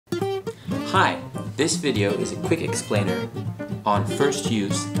Hi, this video is a quick explainer on first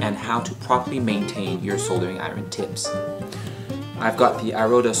use and how to properly maintain your soldering iron tips. I've got the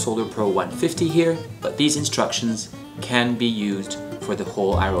Iroda Solder Pro 150 here, but these instructions can be used for the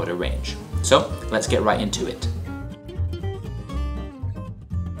whole Iroda range. So let's get right into it.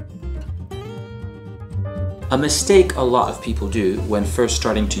 A mistake a lot of people do when first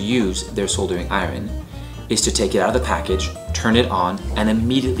starting to use their soldering iron is to take it out of the package, turn it on, and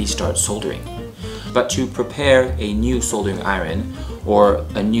immediately start soldering. But to prepare a new soldering iron or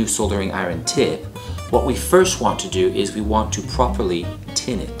a new soldering iron tip, what we first want to do is we want to properly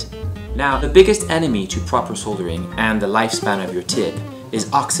tin it. Now, the biggest enemy to proper soldering and the lifespan of your tip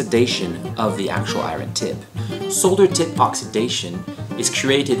is oxidation of the actual iron tip. Solder tip oxidation is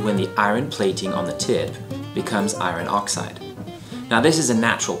created when the iron plating on the tip becomes iron oxide. Now, this is a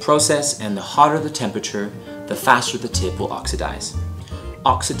natural process, and the hotter the temperature, the faster the tip will oxidize.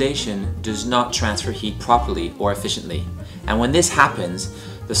 Oxidation does not transfer heat properly or efficiently, and when this happens,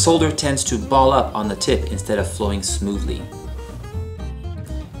 the solder tends to ball up on the tip instead of flowing smoothly.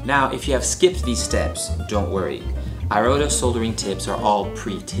 Now, if you have skipped these steps, don't worry. Iroda soldering tips are all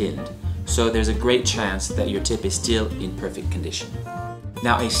pre-tinned, so there's a great chance that your tip is still in perfect condition.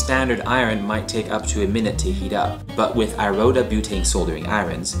 Now, a standard iron might take up to a minute to heat up, but with Iroda butane soldering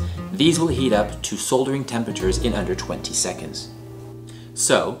irons, these will heat up to soldering temperatures in under 20 seconds.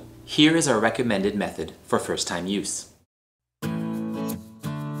 So, here is our recommended method for first-time use.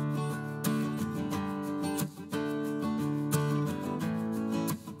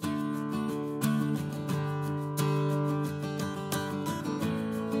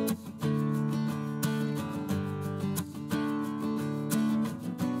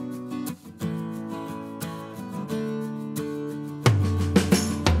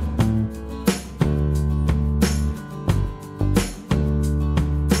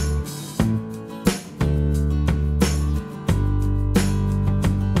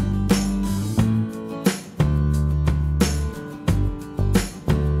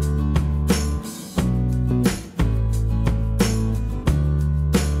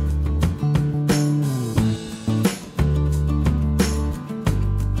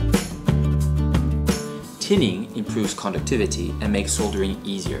 Tinning improves conductivity and makes soldering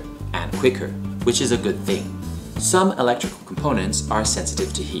easier and quicker, which is a good thing. Some electrical components are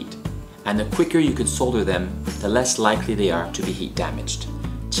sensitive to heat, and the quicker you can solder them, the less likely they are to be heat damaged.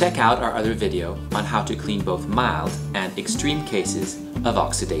 Check out our other video on how to clean both mild and extreme cases of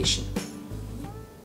oxidation.